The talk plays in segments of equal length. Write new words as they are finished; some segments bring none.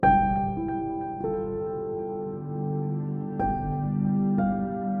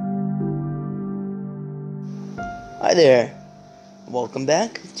Hi there. Welcome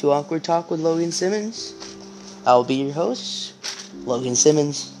back to Awkward Talk with Logan Simmons. I'll be your host, Logan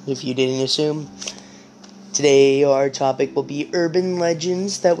Simmons, if you didn't assume. Today our topic will be urban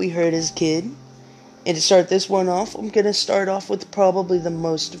legends that we heard as a kid. And to start this one off, I'm going to start off with probably the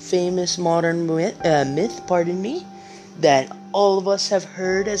most famous modern myth, that all of us have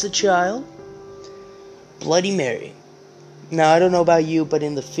heard as a child. Bloody Mary. Now, I don't know about you, but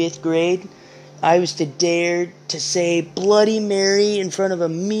in the 5th grade, I used to dare to say Bloody Mary in front of a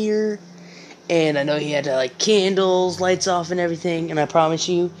mirror. And I know he had to, candles, lights off and everything. And I promise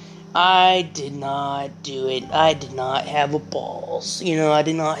you, I did not do it. I did not have the balls. I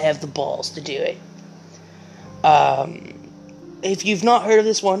did not have the balls to do it. If you've not heard of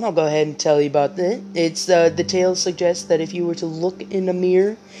this one, I'll go ahead and tell you about it. It's, the tale suggests that if you were to look in a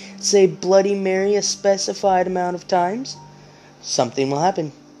mirror, say Bloody Mary a specified amount of times, something will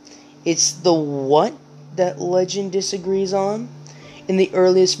happen. It's the what that legend disagrees on. In the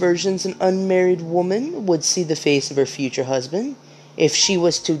earliest versions, an unmarried woman would see the face of her future husband if she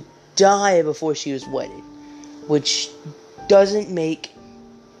was to die before she was wedded, which doesn't make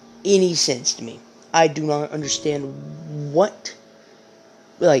any sense to me. I do not understand who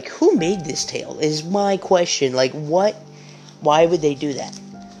made this tale is my question. Why would they do that?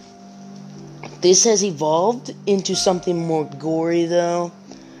 This has evolved into something more gory, though.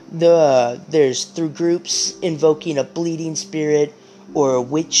 There's through groups invoking a bleeding spirit or a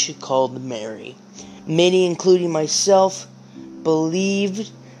witch called Mary. Many, including myself,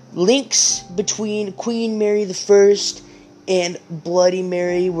 believed links between Queen Mary I and Bloody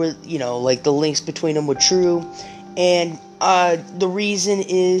Mary were, the links between them were true. And the reason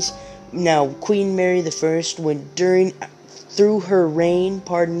is, now, Queen Mary I, through her reign,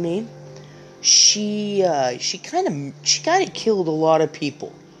 she kind of killed a lot of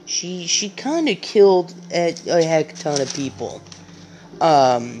people. She kind of killed a heck ton of people.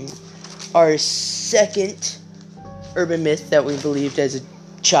 Our second urban myth that we believed as a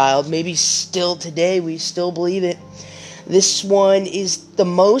child, maybe still today, we still believe it. This one is the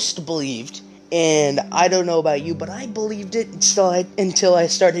most believed, and I don't know about you, but I believed it until I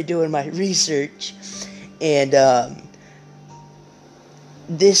started doing my research. And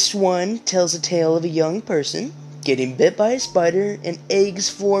this one tells a tale of a young person getting bit by a spider and eggs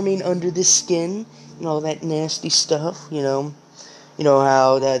forming under the skin and all that nasty stuff. You know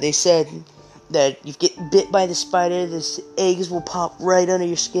how they said that if you get bit by the spider, the eggs will pop right under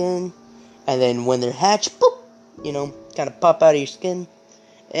your skin, and then when they're hatched, boop, kind of pop out of your skin.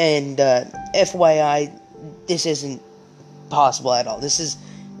 And FYI, this isn't possible at all. This is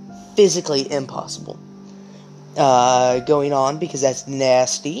physically impossible. Going on, because that's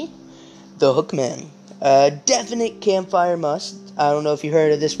nasty. The Hookman. Definite campfire must. I don't know if you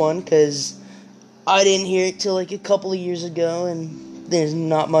heard of this one, because I didn't hear it till a couple of years ago, and there's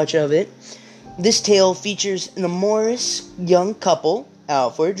not much of it. This tale features an amorous young couple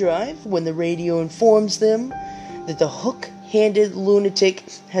out for a drive when the radio informs them that the hook-handed lunatic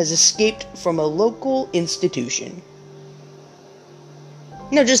has escaped from a local institution.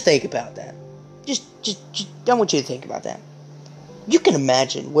 Now just think about that. Just I want you to think about that. You can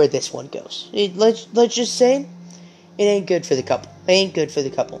imagine where this one goes. Let's just say it ain't good for the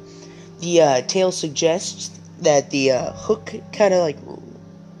couple. The tale suggests that the hook kind of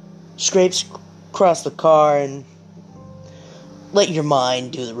scrapes across the car, and let your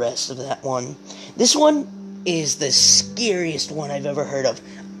mind do the rest of that one. This one is the scariest one I've ever heard of.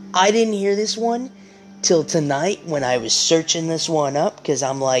 I didn't hear this one till tonight when I was searching this one up, because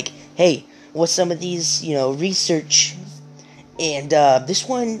I'm like, hey, what's some of these, research? And this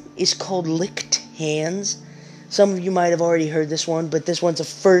one is called Licked Hands. Some of you might have already heard this one, but this one's a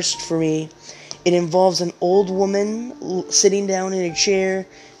first for me. It involves an old woman sitting down in a chair.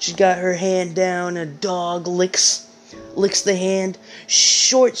 She's got her hand down. A dog licks the hand.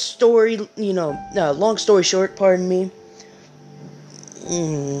 Long story short, pardon me.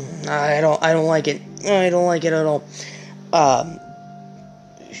 I don't like it. I don't like it at all.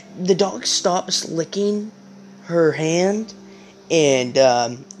 The dog stops licking her hand, and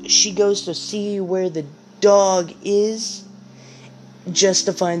she goes to see where the dog is, just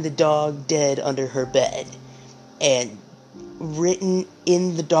to find the dog dead under her bed. And written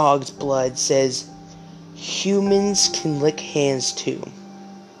in the dog's blood says, "Humans can lick hands too."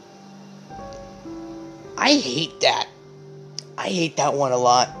 I hate that. I hate that one a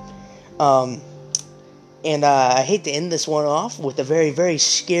lot. And I hate to end this one off with a very, very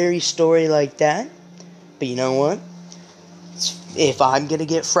scary story like that. But you know what? If I'm gonna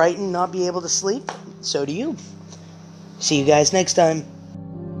get frightened and not be able to sleep, so do you. See you guys next time.